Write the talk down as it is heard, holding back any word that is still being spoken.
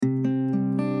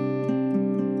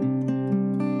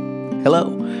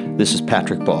Hello, this is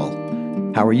Patrick Ball.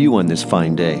 How are you on this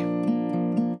fine day?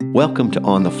 Welcome to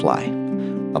On the Fly,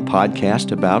 a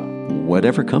podcast about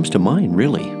whatever comes to mind,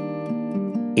 really.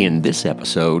 In this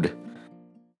episode,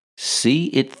 See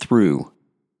It Through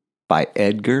by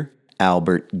Edgar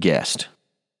Albert Guest.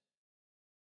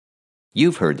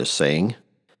 You've heard the saying,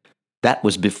 that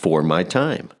was before my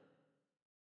time.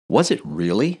 Was it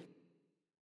really?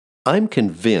 I'm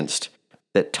convinced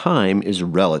that time is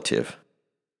relative.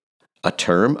 A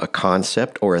term, a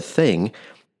concept, or a thing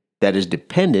that is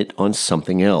dependent on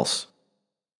something else.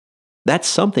 That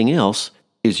something else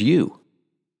is you.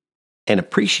 An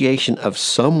appreciation of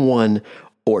someone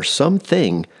or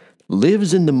something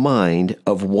lives in the mind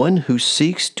of one who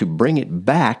seeks to bring it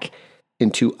back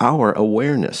into our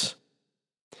awareness.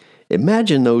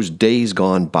 Imagine those days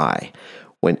gone by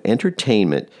when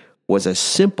entertainment was as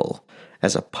simple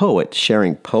as a poet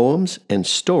sharing poems and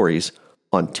stories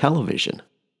on television.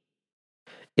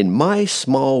 In my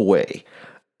small way,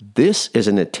 this is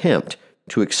an attempt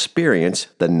to experience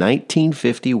the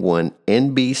 1951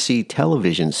 NBC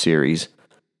television series,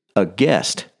 A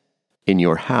Guest in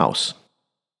Your House.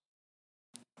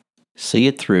 See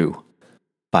It Through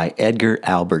by Edgar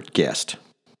Albert Guest.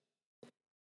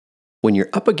 When you're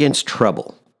up against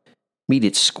trouble, meet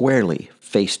it squarely,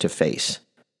 face to face.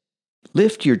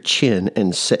 Lift your chin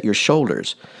and set your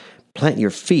shoulders. Plant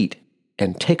your feet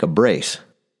and take a brace.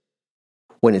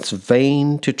 When it's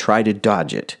vain to try to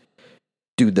dodge it,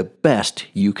 do the best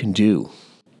you can do.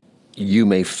 You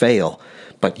may fail,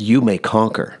 but you may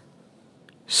conquer.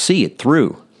 See it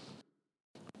through.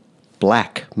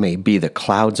 Black may be the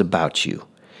clouds about you,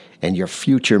 and your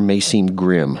future may seem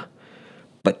grim,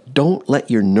 but don't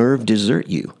let your nerve desert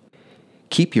you.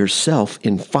 Keep yourself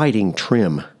in fighting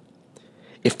trim.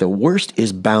 If the worst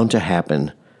is bound to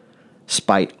happen,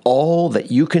 spite all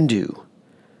that you can do,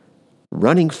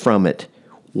 running from it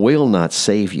will not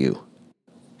save you.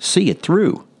 See it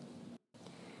through.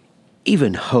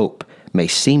 Even hope may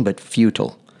seem but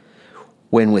futile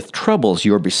when with troubles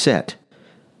you're beset.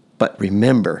 But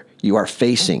remember, you are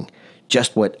facing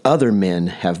just what other men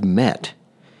have met.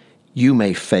 You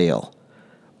may fail,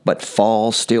 but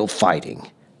fall still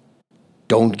fighting.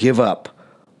 Don't give up,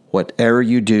 whatever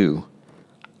you do.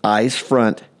 Eyes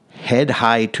front, head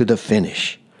high to the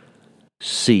finish.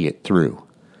 See it through.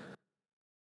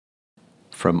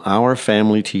 From our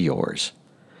family to yours,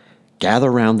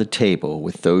 gather round the table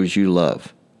with those you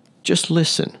love. Just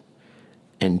listen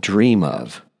and dream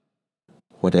of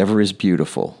whatever is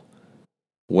beautiful,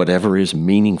 whatever is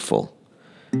meaningful,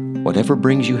 whatever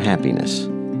brings you happiness.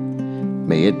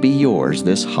 May it be yours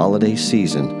this holiday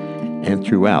season and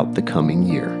throughout the coming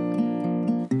year.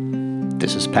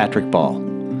 This is Patrick Ball.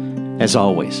 As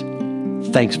always,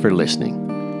 thanks for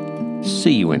listening.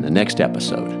 See you in the next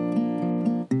episode.